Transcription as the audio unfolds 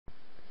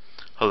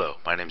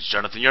my name is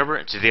Jonathan Yarber,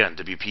 and today on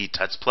WP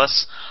Tuts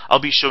Plus, I'll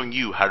be showing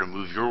you how to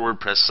move your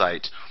WordPress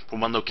site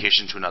from one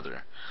location to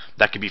another.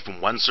 That could be from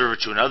one server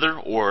to another,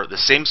 or the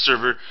same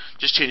server,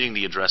 just changing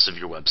the address of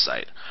your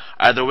website.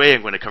 Either way,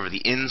 I'm going to cover the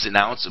ins and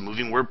outs of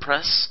moving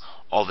WordPress,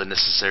 all the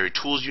necessary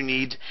tools you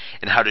need,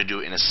 and how to do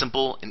it in a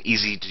simple and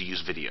easy to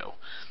use video.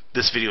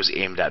 This video is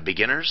aimed at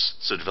beginners,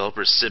 so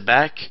developers sit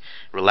back,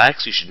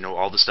 relax, you should know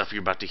all the stuff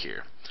you're about to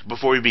hear.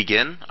 Before we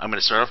begin, I'm going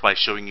to start off by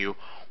showing you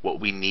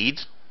what we need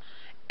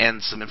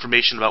and some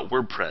information about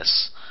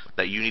WordPress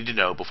that you need to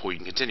know before you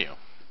can continue.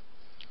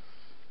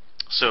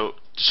 So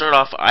to start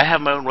off, I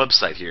have my own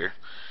website here,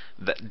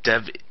 that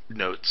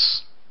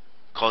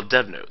called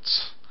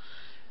DevNotes.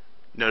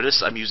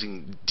 Notice I'm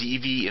using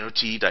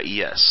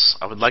devnot.es.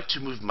 I would like to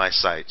move my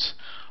site.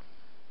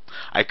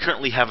 I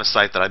currently have a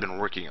site that I've been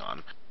working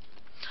on.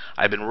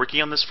 I've been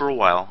working on this for a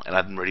while and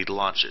I've been ready to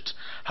launch it.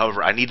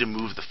 However, I need to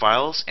move the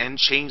files and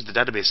change the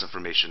database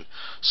information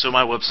so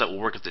my website will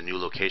work at the new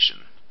location.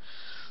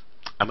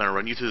 I'm going to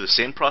run you through the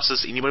same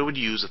process anybody would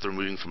use if they're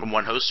moving from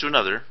one host to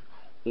another,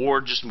 or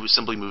just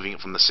simply moving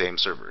it from the same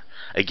server.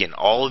 Again,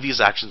 all of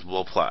these actions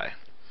will apply.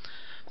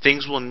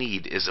 Things we'll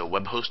need is a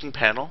web hosting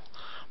panel.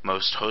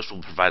 Most hosts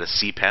will provide a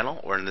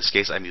cPanel, or in this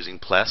case I'm using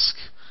Plesk.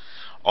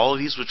 All of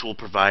these which will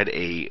provide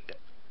a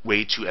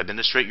way to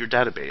administrate your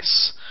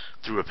database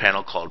through a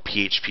panel called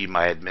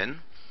wpmoveredo.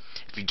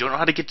 If you don't know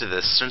how to get to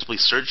this, simply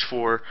search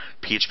for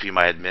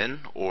wpmoveredo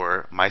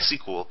or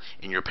MySQL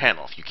in your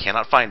panel. If you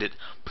cannot find it,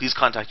 please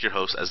contact your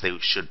host, as they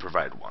should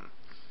provide one.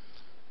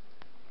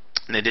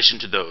 In addition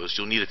to those,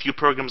 you'll need a few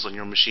programs on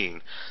your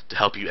machine to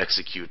help you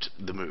execute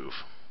the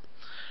move.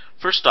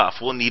 First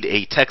off, we'll need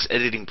a text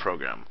editing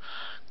program.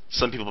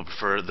 Some people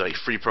prefer the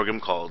free program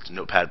called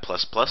Notepad++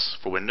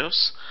 for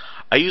Windows.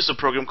 I use a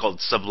program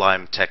called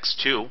Sublime Text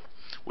 2,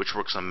 which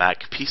works on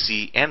Mac,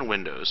 PC, and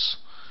Windows.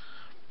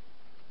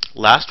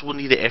 Last, we'll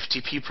need a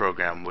FTP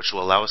program, which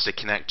will allow us to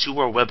connect to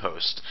our web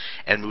host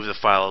and move the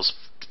files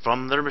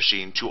from their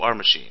machine to our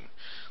machine.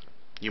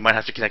 You might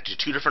have to connect to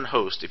two different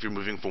hosts if you're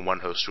moving from one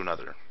host to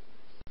another.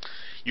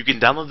 You can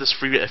download this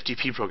free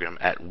FTP program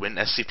at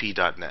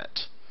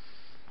winscp.net.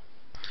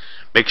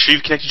 Make sure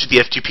you've connected to the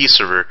FTP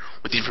server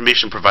with the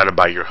information provided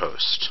by your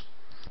host.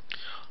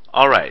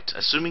 Alright,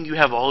 assuming you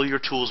have all your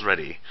tools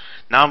ready,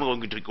 now I'm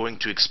going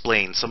to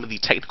explain some of the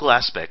technical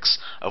aspects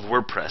of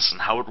WordPress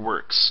and how it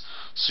works,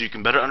 so you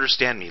can better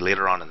understand me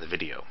later on in the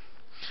video.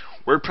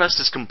 WordPress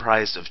is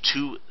comprised of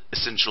two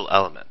essential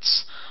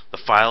elements: the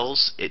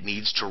files it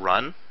needs to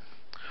run,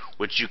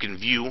 which you can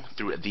view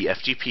through the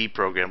FTP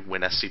program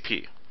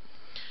WinSCP.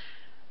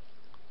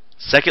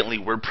 Secondly,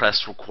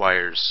 WordPress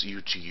requires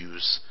you to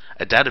use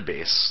a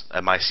database,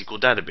 a MySQL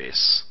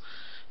database,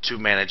 to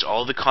manage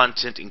all the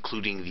content,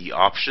 including the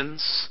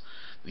options,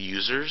 the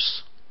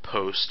users,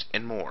 post,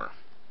 and more.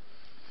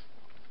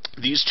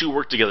 These two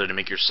work together to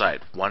make your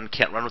site. One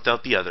can't run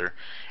without the other,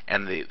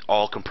 and they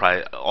all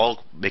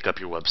make up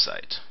your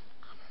website.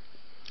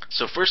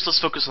 So first, let's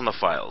focus on the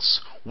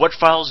files. What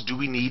files do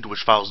we need?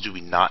 Which files do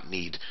we not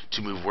need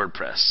to move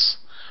WordPress?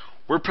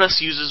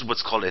 WordPress uses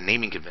what's called a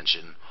naming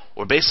convention,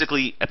 or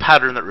basically a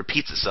pattern that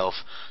repeats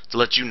itself to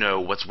let you know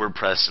what's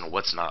WordPress and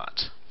what's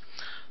not.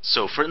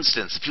 So for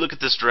instance, if you look at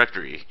this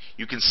directory,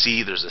 you can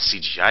see there's a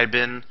CGI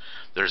bin,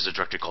 there's a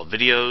directory called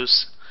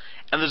videos,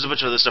 and there's a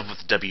bunch of other stuff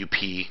with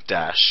WP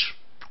dash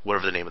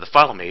whatever the name of the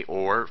file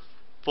or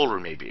folder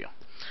may be.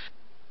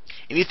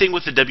 Anything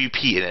with the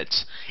WP in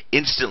it,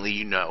 instantly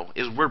you know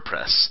is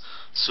WordPress,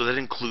 so that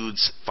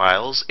includes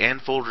files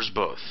and folders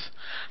both.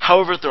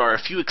 However, there are a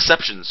few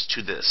exceptions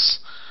to this.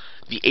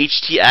 The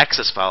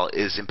htaccess file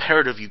is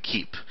imperative you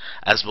keep,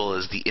 as well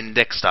as the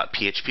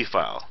index.php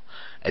file.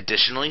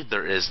 Additionally,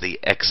 there is the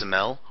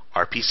XML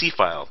RPC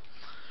file.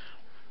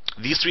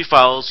 These three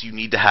files you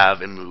need to have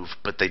and move,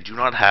 but they do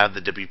not have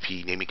the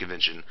WP naming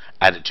convention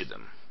added to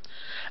them.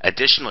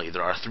 Additionally,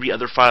 there are three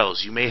other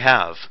files you may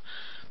have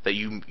that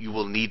you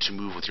will need to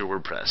move with your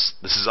WordPress.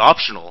 This is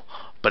optional,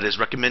 but it is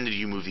recommended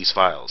you move these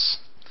files: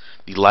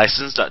 the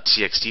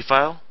license.txt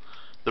file,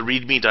 the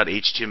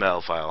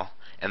readme.html file,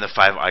 and the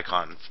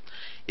 5icon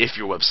if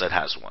your website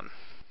has one.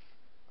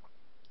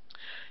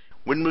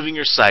 When moving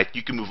your site,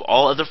 you can move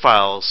all other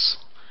files.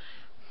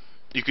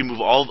 You can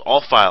move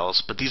all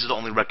files, but these are the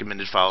only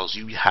recommended files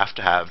you have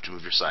to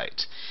move your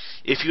site.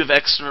 If you have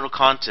external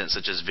content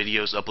such as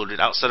videos uploaded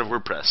outside of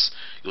WordPress,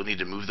 you'll need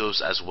to move those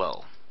as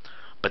well.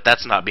 But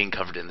that's not being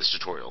covered in this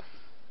tutorial.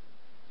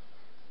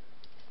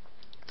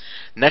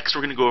 Next,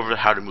 we're going to go over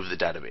how to move the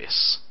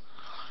database.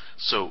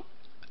 So,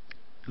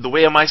 the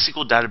way a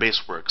MySQL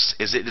database works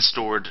is it is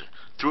stored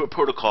through a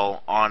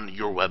protocol on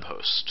your web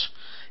host.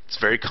 It's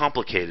very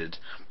complicated,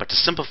 but to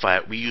simplify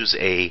it, we use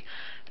a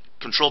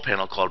control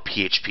panel called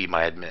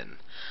wpmoveredo.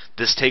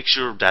 This takes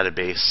your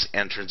database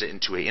and turns it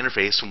into an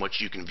interface from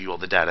which you can view all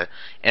the data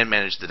and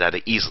manage the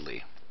data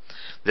easily.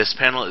 This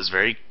panel is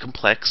very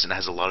complex and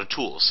has a lot of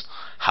tools.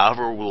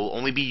 However, we'll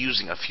only be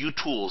using a few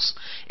tools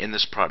in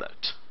this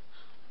product.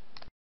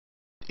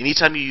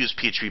 Anytime you use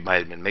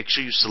wpmoveredo, make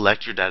sure you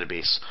select your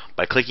database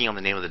by clicking on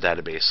the name of the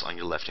database on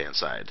your left-hand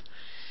side.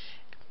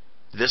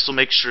 This will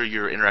make sure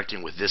you're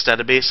interacting with this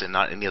database and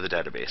not any other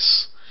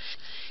database.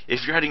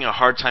 If you're having a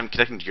hard time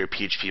connecting to your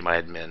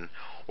wpmoveredo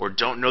or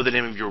don't know the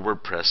name of your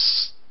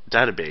WordPress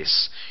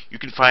database, you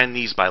can find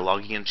these by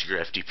logging into your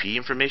FTP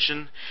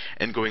information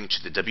and going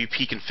to the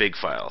wp-config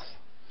file.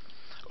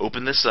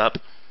 Open this up,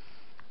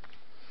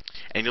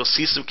 and you'll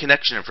see some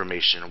connection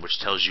information which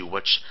tells you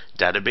which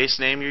database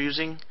name you're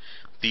using,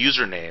 the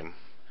username,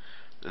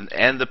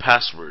 and the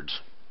password.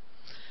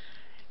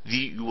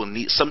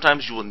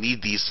 Sometimes you will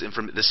need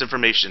this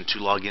information to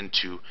log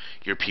into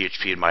your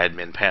PHP and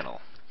MyAdmin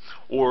panel,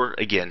 or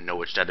again, know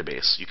which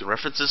database. You can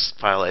reference this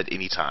file at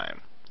any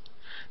time.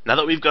 Now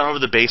that we've gone over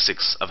the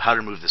basics of how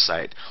to move the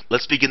site,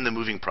 let's begin the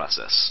moving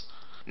process.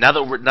 Now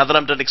that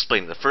I'm done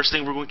explaining, the first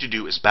thing we're going to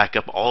do is back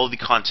up all of the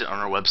content on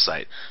our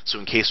website, so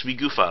in case we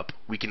goof up,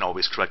 we can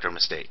always correct our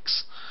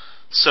mistakes.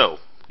 So,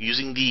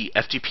 using the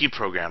FTP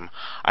program,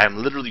 I am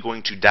literally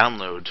going to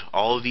download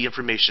all of the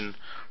information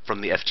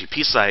from the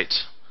FTP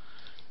site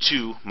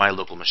to my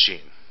local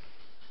machine.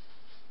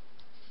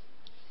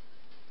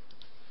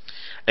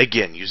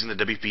 Again, using the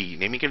WP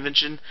naming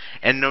convention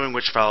and knowing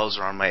which files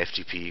are on my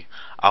FTP,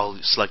 I'll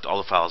select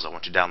all the files I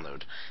want to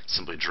download.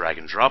 Simply drag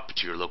and drop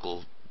to your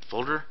local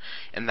folder,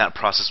 and that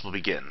process will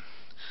begin.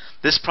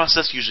 This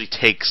process usually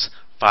takes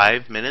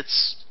 5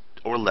 minutes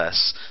or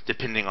less,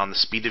 depending on the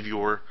speed of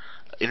your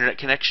internet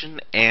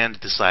connection and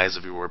the size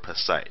of your WordPress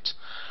site.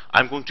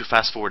 I'm going to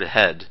fast forward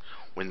ahead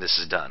when this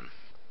is done.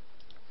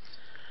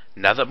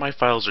 Now that my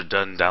files are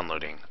done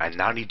downloading, I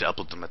now need to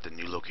upload them at the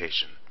new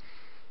location.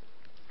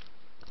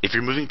 If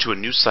you're moving to a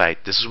new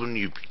site, this is when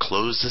you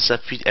close this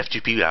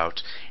FTP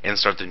out and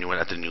start the new one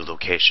at the new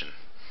location.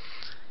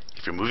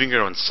 If you're moving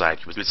your own site,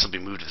 you would simply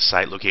move to the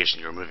site location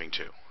you're moving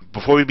to.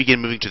 Before we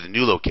begin moving to the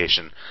new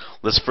location,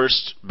 let's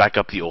first back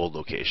up the old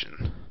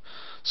location.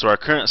 So our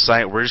current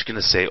site, we're just going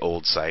to say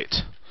old site.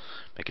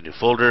 Make a new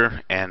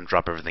folder and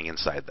drop everything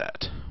inside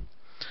that.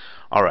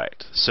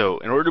 Alright, so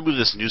in order to move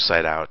this new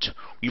site out,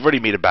 we've already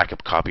made a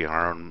backup copy on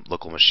our own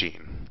local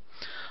machine.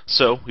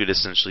 So we'd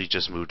essentially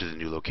just move to the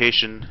new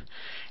location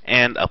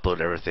and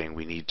upload everything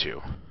we need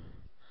to.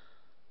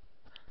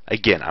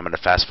 Again, I'm going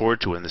to fast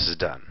forward to when this is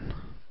done.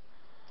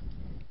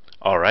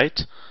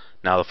 Alright,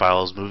 now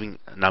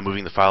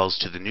moving the files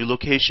to the new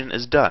location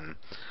is done.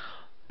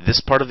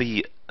 This part of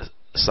the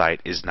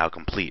site is now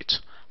complete.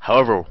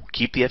 However,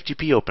 keep the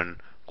FTP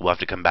open. We'll have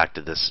to come back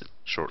to this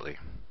shortly.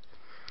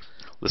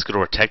 Let's go to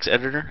our text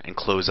editor and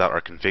close out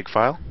our config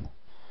file.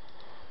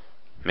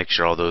 Make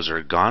sure all those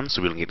are gone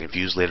so we don't get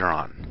confused later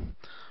on.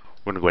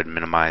 We're going to go ahead and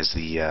minimize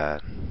the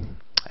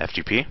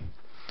FTP.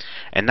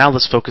 And now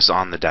let's focus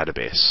on the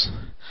database.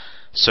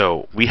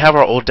 So we have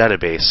our old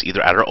database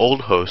either at our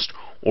old host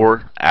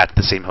or at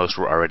the same host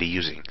we're already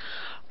using.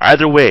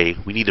 Either way,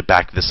 we need to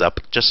back this up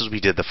just as we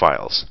did the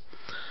files.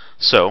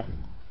 So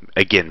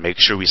again, make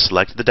sure we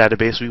select the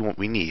database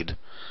we need.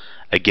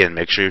 Again,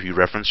 make sure if you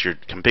reference your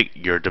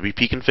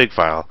WP config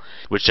file,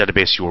 which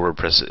database your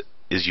WordPress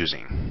is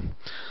using.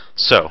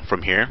 So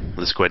from here,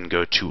 let's go ahead and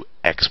go to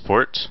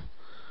Export.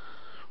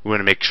 We want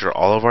to make sure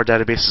all of our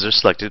databases are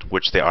selected,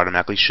 which they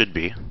automatically should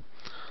be.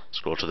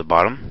 Scroll to the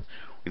bottom.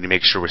 We need to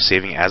make sure we're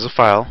saving as a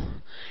file,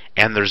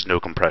 and there's no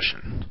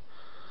compression.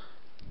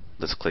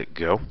 Let's click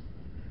Go.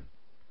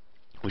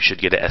 We should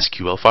get a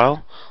SQL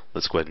file.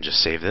 Let's go ahead and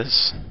just save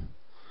this.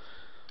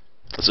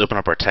 Let's open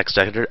up our text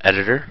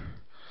editor.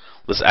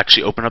 Let's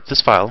actually open up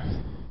this file.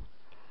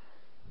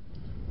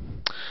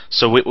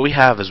 So what we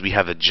have is we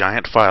have a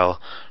giant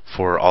file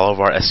for all of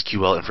our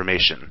SQL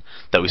information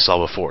that we saw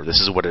before.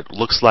 This is what it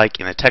looks like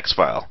in a text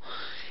file.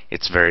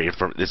 It's very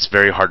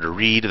hard to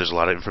read. There's a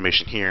lot of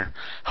information here.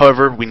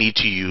 However, we need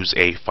to use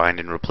a find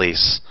and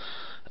replace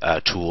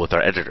tool with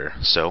our editor.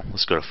 So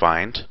let's go to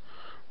Find,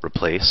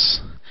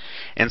 Replace.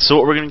 And so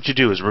what we're going to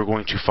do is we're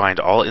going to find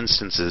all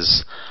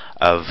instances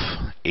of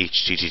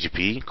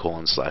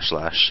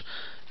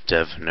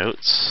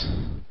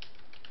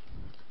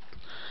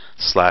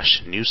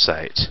http://devnotes/new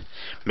site.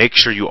 Make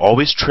sure you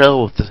always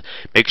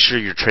make sure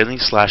your trailing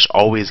slash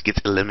always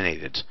gets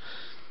eliminated,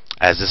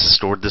 as this is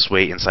stored this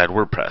way inside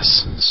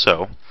WordPress.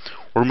 So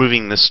we're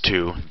moving this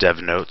to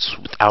devnotes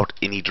without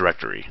any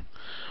directory.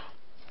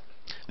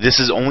 This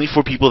is only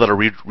for people that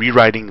are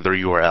rewriting their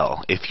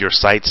URL. If your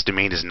site's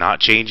domain is not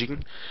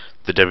changing,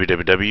 the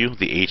www,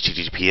 the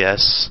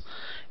https,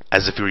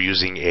 as if you were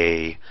using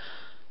a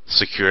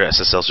secure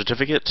SSL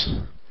certificate,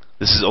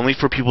 this is only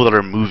for people that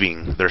are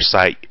moving their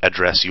site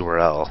address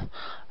URL,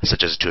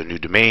 such as to a new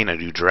domain, a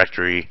new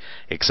directory,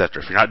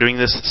 etc. If you're not doing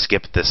this,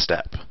 skip this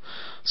step.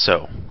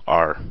 So,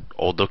 our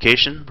old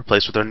location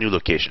replaced with our new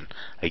location.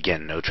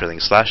 Again, no trailing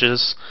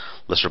slashes.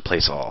 Let's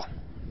replace all.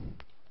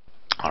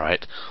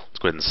 Alright, let's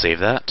go ahead and save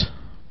that.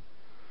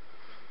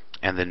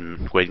 And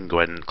then go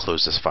ahead and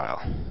close this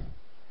file.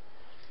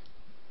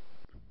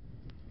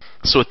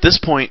 So at this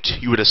point,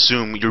 you would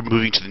assume you're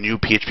moving to the new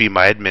PHP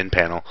MyAdmin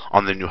panel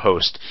on the new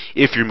host,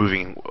 if you're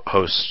moving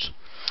host.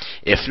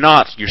 If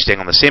not, you're staying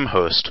on the same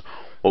host.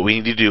 What we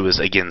need to do is,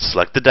 again,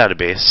 select the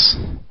database,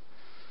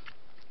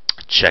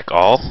 check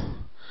all,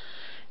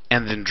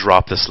 and then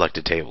drop the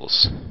selected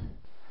tables.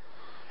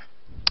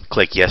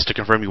 Click yes to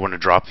confirm you want to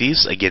drop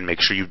these. Again, make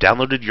sure you've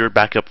downloaded your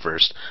backup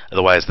first,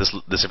 otherwise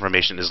this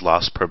information is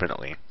lost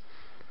permanently.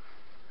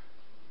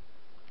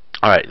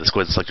 Alright, let's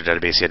go ahead and select your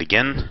database yet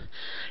again.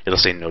 It'll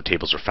say no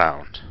tables are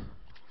found.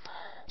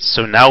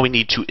 So now we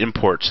need to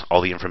import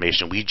all the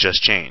information we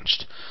just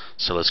changed.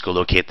 So let's go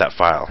locate that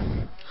file.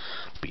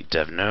 It'll be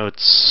dev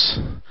notes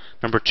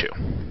number 2.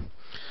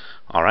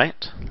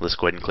 Alright, let's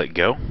go ahead and click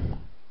go.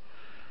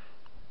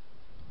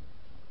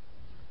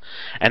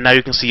 And now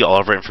you can see all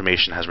of our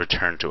information has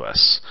returned to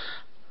us.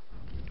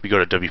 We go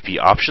to WP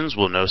options,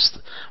 we'll notice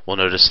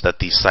that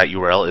the site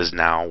URL is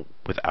now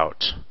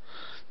without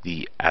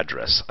the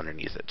address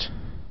underneath it.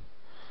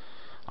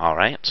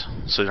 Alright,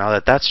 so now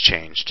that that's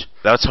changed,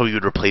 that's how you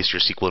would replace your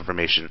SQL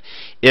information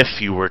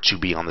if you were to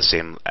be on the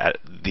same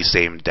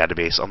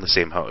database on the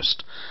same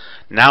host.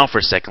 Now for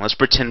a second, let's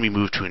pretend we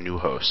move to a new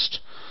host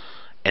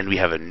and we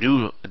have a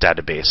new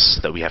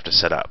database that we have to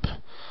set up.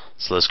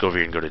 So let's go over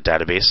here and go to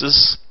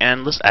databases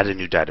and let's add a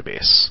new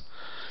database.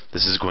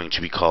 This is going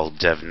to be called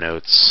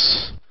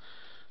devnotes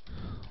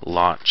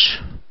launch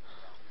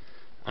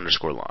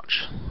 _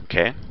 launch.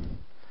 Okay?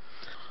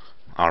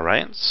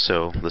 Alright,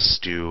 so let's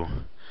do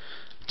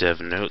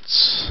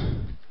devnotes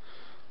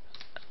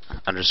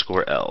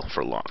 _L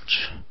for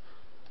launch.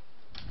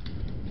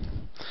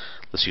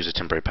 Let's use a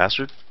temporary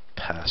password,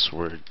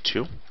 password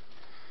 2.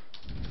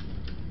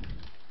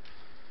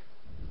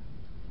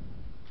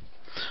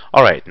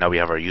 Alright, now we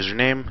have our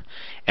username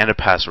and a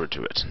password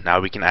to it.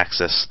 Now we can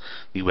access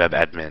the web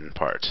admin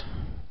part.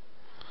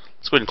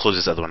 Let's go ahead and close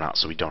this other one out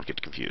so we don't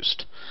get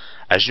confused.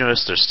 As you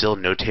notice, there's still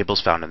no tables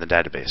found in the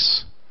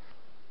database.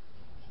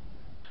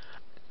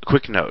 A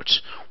quick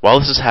note, while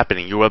this is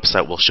happening, your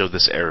website will show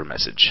this error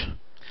message.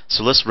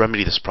 So let's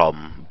remedy this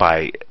problem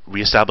by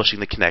reestablishing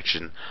the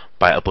connection,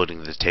 by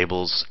uploading the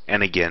tables,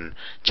 and again,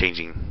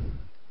 changing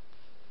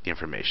the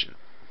information.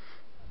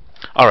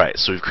 Alright,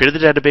 so we've created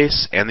the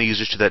database and the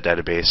users to that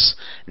database.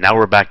 Now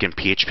we're back in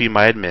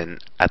wpmoveredo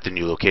at the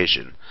new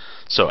location.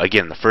 So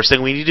again, the first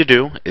thing we need to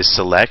do is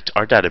select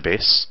our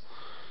database.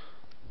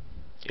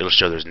 It'll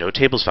show there's no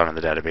tables found in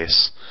the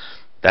database.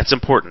 That's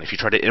important. If you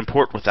try to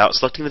import without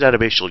selecting the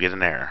database, you'll get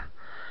an error.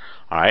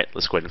 Alright,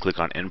 let's go ahead and click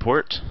on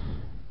import.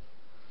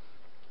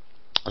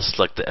 Let's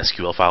select the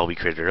SQL file we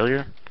created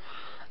earlier.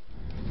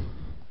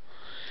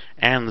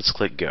 And let's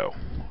click go.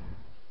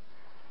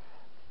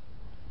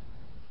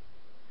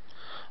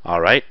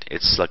 Alright,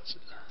 it's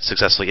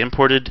successfully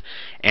imported,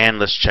 and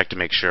let's check to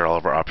make sure all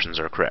of our options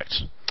are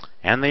correct.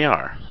 And they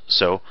are.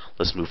 So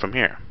let's move from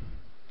here.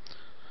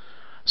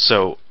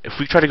 So if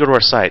we try to go to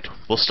our site,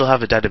 we'll still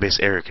have a database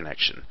error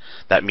connection.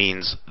 That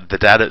means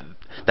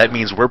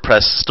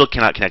WordPress still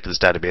cannot connect to this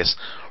database,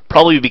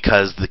 probably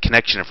because the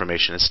connection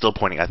information is still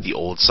pointing at the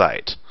old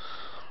site.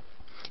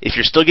 If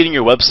you're still getting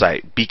your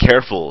website, be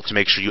careful to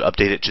make sure you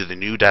update it to the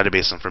new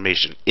database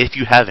information, if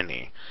you have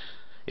any.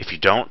 If you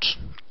don't,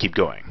 keep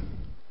going.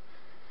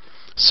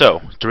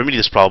 So, to remedy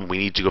this problem, we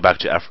need to go back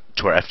to our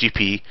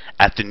FTP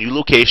at the new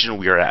location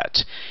we are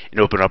at and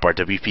open up our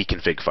WP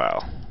config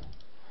file.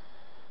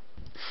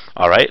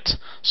 Alright,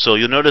 so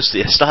you'll notice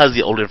it still has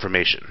the old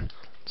information.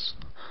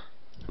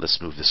 Let's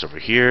move this over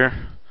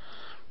here.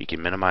 We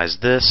can minimize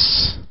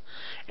this,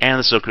 and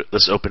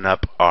let's open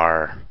up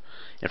our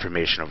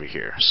information over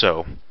here.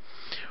 So,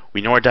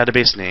 we know our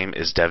database name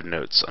is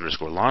devnotes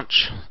 _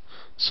 launch,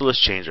 so let's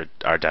change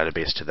our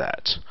database to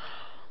that.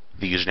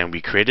 The username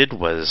we created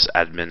was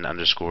admin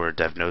 _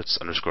 devnotes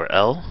 _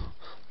 L.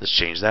 Let's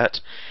change that.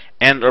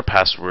 And our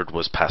password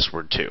was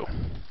password 2.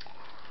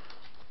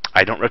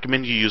 I don't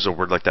recommend you use a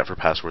word like that for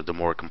password. The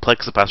more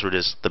complex the password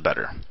is, the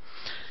better.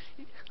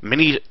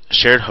 Many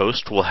shared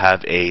hosts will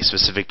have a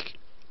specific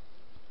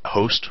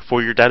host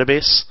for your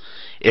database.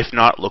 If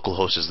not,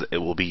 localhost it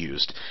will be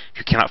used. If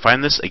you cannot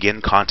find this, again,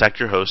 contact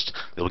your host.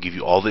 They will give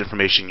you all the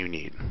information you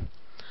need.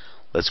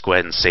 Let's go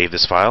ahead and save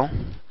this file.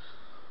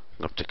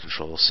 Up to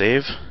Control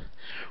Save,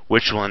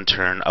 which will in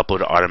turn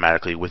upload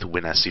automatically with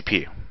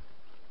WinSCP.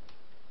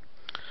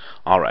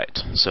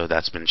 Alright, so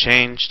that's been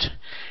changed,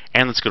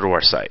 and let's go to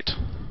our site.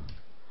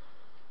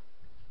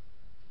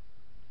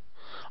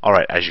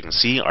 Alright, as you can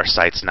see, our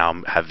sites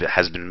now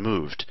has been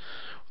moved.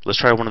 Let's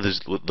try one of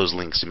those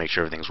links to make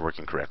sure everything's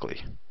working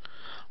correctly.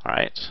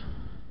 Alright,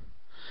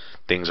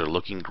 things are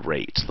looking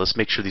great. Let's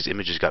make sure these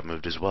images got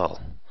moved as well.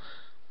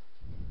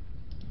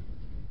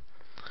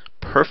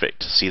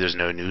 Perfect. See, there's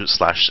no new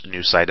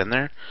site in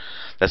there.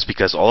 That's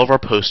because all of our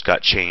posts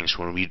got changed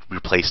when we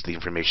replaced the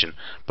information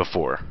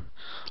before.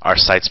 Our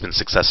site's been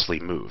successfully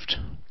moved.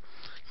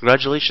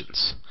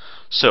 Congratulations.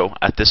 So,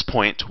 at this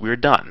point, we're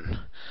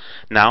done.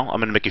 Now, I'm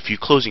going to make a few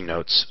closing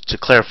notes to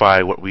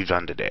clarify what we've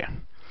done today.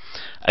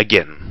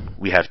 Again,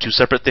 we have two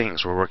separate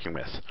things we're working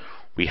with.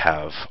 We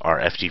have our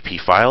FTP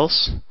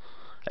files.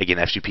 Again,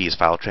 FTP is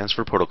File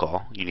Transfer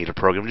Protocol. You need a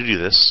program to do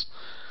this.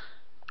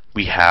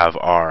 We have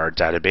our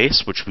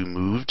database, which we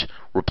moved,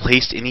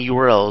 replaced any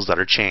URLs that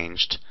are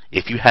changed,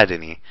 if you had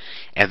any,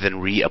 and then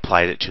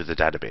reapplied it to the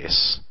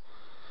database.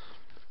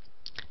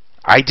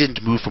 I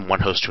didn't move from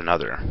one host to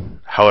another.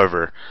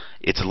 However,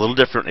 it's a little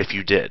different if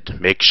you did.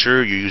 Make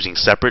sure you're using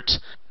separate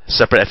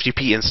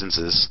FTP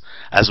instances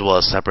as well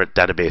as separate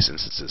database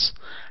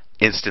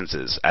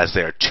instances, as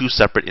they are two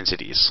separate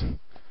entities.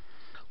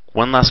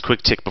 One last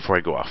quick tick before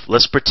I go off.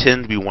 Let's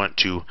pretend we want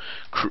to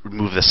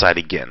move the site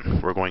again.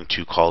 We're going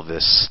to call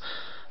this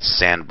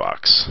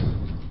Sandbox.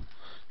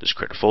 Just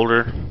create a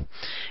folder,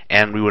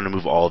 and we want to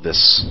move all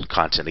this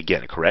content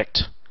again,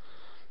 correct?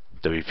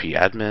 WP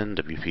admin,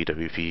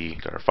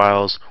 WP, got our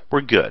files,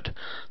 we're good.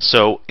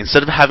 So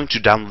instead of having to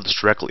download this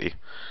directly,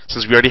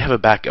 since we already have a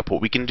backup,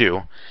 what we can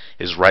do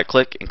is right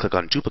click and click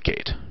on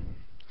duplicate.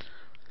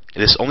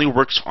 This only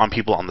works on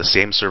people on the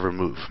same server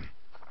move.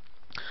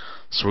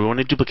 So we want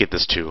to duplicate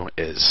this to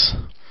is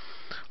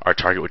our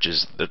target, which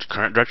is the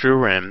current directory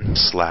we're in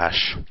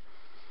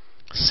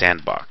 /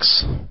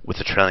 sandbox with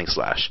a trailing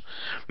slash.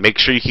 Make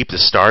sure you keep the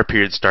star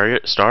period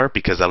star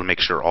because that'll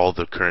make sure all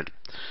the current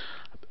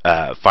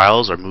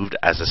files are moved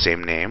as the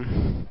same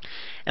name.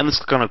 And let's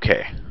click on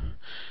OK.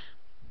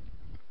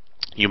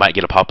 You might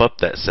get a pop-up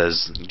that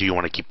says, do you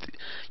want to keep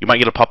you might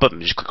get a pop-up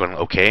and just click on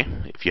OK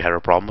if you had a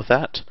problem with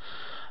that.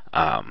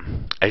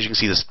 As you can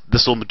see,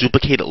 this will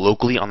duplicate it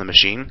locally on the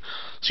machine,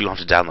 so you don't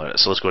have to download it.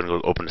 So let's go ahead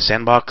and go open the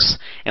Sandbox,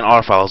 and all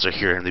our files are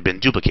here and they've been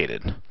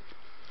duplicated.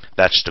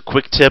 That's just a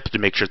quick tip to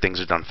make sure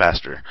things are done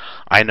faster.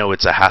 I know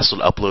it's a hassle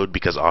to upload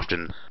because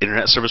often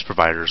internet service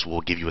providers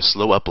will give you a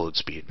slow upload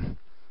speed.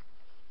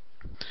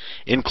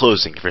 In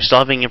closing, if you're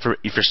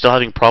still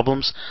having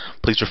problems,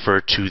 please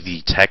refer to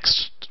the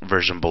text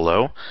version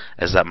below,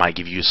 as that might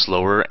give you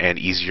slower and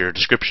easier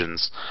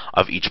descriptions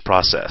of each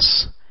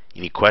process.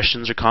 Any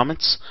questions or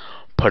comments?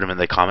 Put them in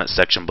the comments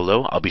section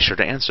below. I'll be sure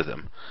to answer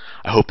them.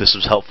 I hope this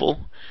was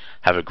helpful.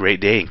 Have a great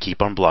day and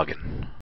keep on blogging.